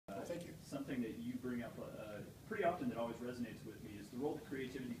something that you bring up pretty often that always resonates with me is the role that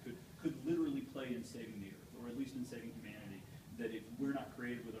creativity could literally play in saving the Earth, or at least in saving humanity. That if we're not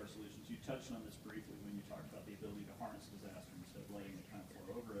creative with our solutions, you touched on this briefly when you talked about the ability to harness disaster instead of letting it kind of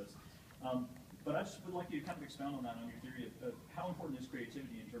flow over us. But I just would like you to kind of expound on that, on your theory of how important is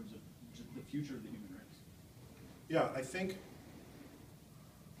creativity in terms of just the future of the human race. Yeah, I think,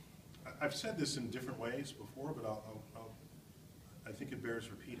 I've said this in different ways before, but I think it bears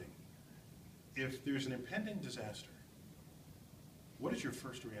repeating. If there's an impending disaster, what is your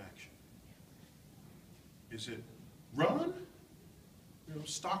first reaction? Is it run? You know,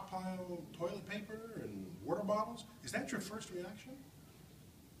 stockpile toilet paper and water bottles? Is that your first reaction?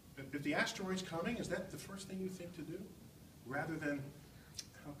 If the asteroid's coming, is that the first thing you think to do? Rather than,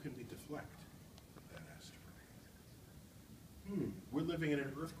 how can we deflect that asteroid? We're living in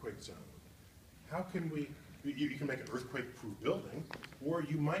an earthquake zone. How can we, you can make an earthquake-proof building, or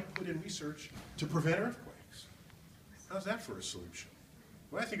you might put in research to prevent earthquakes. How's that for a solution?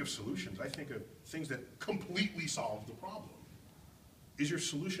 When I think of solutions, I think of things that completely solve the problem. Is your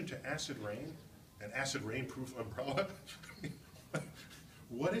solution to acid rain an acid rain-proof umbrella?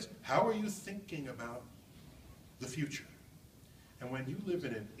 How are you thinking about the future? And when you live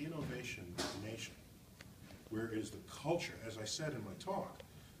in an innovation nation, where is the culture, as I said in my talk,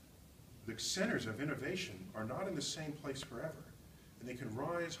 the centers of innovation are not in the same place forever. And they can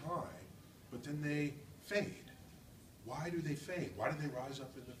rise high, but then they fade. Why do they fade? Why do they rise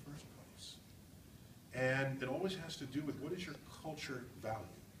up in the first place? And it always has to do with what is your culture value.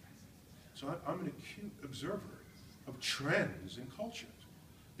 So I'm an acute observer of trends in cultures,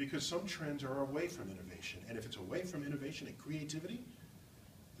 because some trends are away from innovation. And if it's away from innovation and creativity,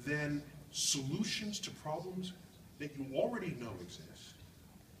 then solutions to problems that you already know exist,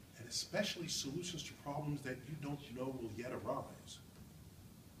 and especially solutions to problems that you don't know will yet arise,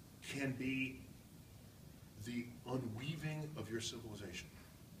 can be the unweaving of your civilization.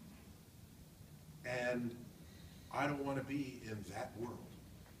 And I don't want to be in that world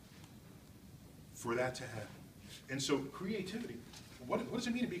for that to happen. And so creativity, what does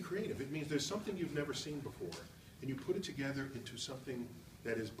it mean to be creative? It means there's something you've never seen before, and you put it together into something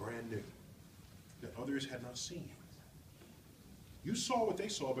that is brand new, that others had not seen. You saw what they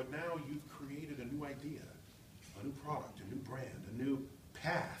saw, but now you've created a new idea, a new product, a new brand, a new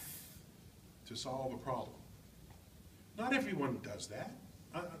path to solve a problem. Not everyone does that.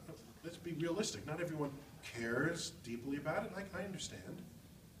 Let's be realistic. Not everyone cares deeply about it. I understand.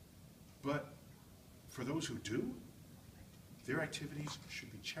 But for those who do, their activities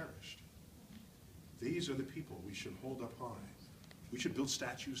should be cherished. These are the people we should hold up high. We should build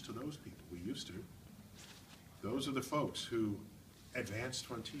statues to those people. We used to. Those are the folks who advanced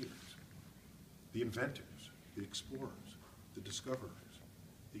frontiers, the inventors, the explorers, the discoverers,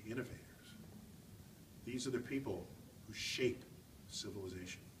 the innovators. These are the people who shape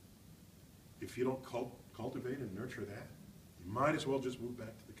civilization. If you don't cultivate and nurture that, you might as well just move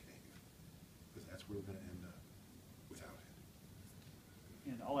back to the cave, because that's where we're going to end up without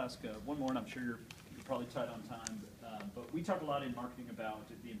it. And I'll ask one more, and I'm sure you're probably tight on time, but we talk a lot in marketing about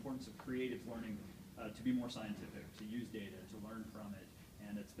the importance of creative learning to be more scientific, to use data, to learn from it,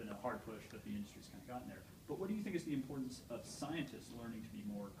 and it's been a hard push, but the industry's kind of gotten there. But what do you think is the importance of scientists learning to be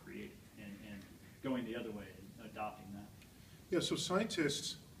more creative and going the other way and adopting that? Yeah, so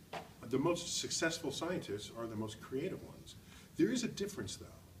scientists, the most successful scientists are the most creative ones. There is a difference, though.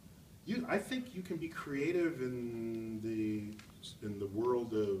 I think you can be creative in the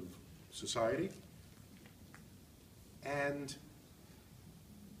world of society, and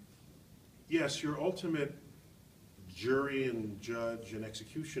yes, your ultimate jury and judge and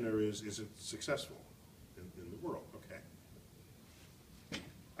executioner is it successful in the world? Okay,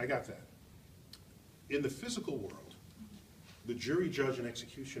 I got that. In the physical world, the jury, judge, and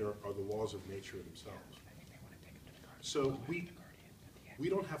executioner are the laws of nature themselves. So we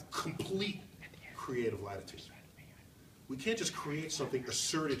don't have complete creative latitude. We can't just create something,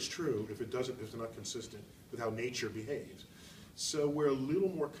 assert it's true, if it's not consistent with how nature behaves. So we're a little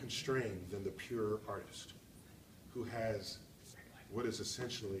more constrained than the pure artist, who has what is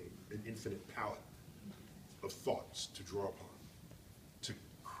essentially an infinite palette of thoughts to draw upon, to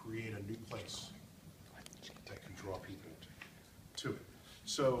create a new place that can draw people to it.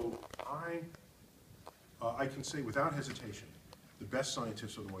 So I can say without hesitation, the best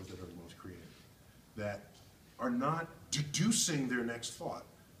scientists are the ones that are the most creative, that are not deducing their next thought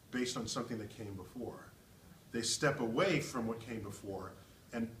based on something that came before. They step away from what came before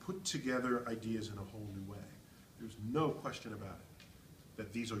and put together ideas in a whole new way. There's no question about it,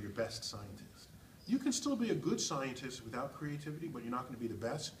 that these are your best scientists. You can still be a good scientist without creativity, but you're not going to be the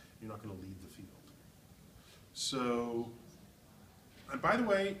best, You're not going to lead the field. So, and by the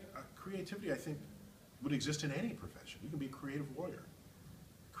way, creativity, I think, would exist in any profession. You can be a creative lawyer,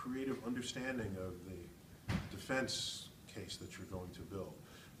 creative understanding of the defense case that you're going to build.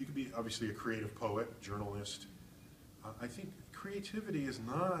 You could be, obviously, a creative poet, journalist. I think creativity is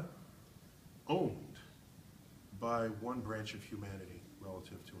not owned by one branch of humanity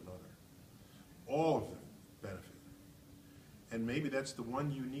relative to another. All of them benefit. And maybe that's the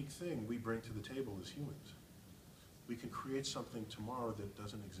one unique thing we bring to the table as humans. We can create something tomorrow that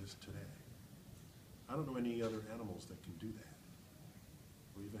doesn't exist today. I don't know any other animals that can do that,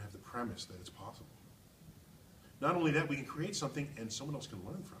 or even have the premise that it's possible. Not only that, we can create something and someone else can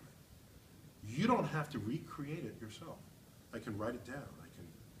learn from it. You don't have to recreate it yourself. I can write it down, I can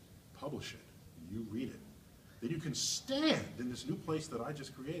publish it, you read it. Then you can stand in this new place that I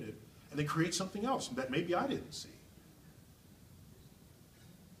just created and then create something else that maybe I didn't see.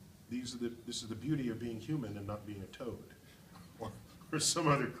 This is the beauty of being human and not being a toad or some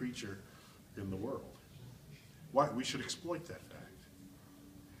other creature in the world. Why? We should exploit that fact.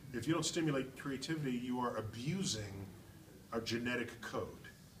 If you don't stimulate creativity, you are abusing our genetic code.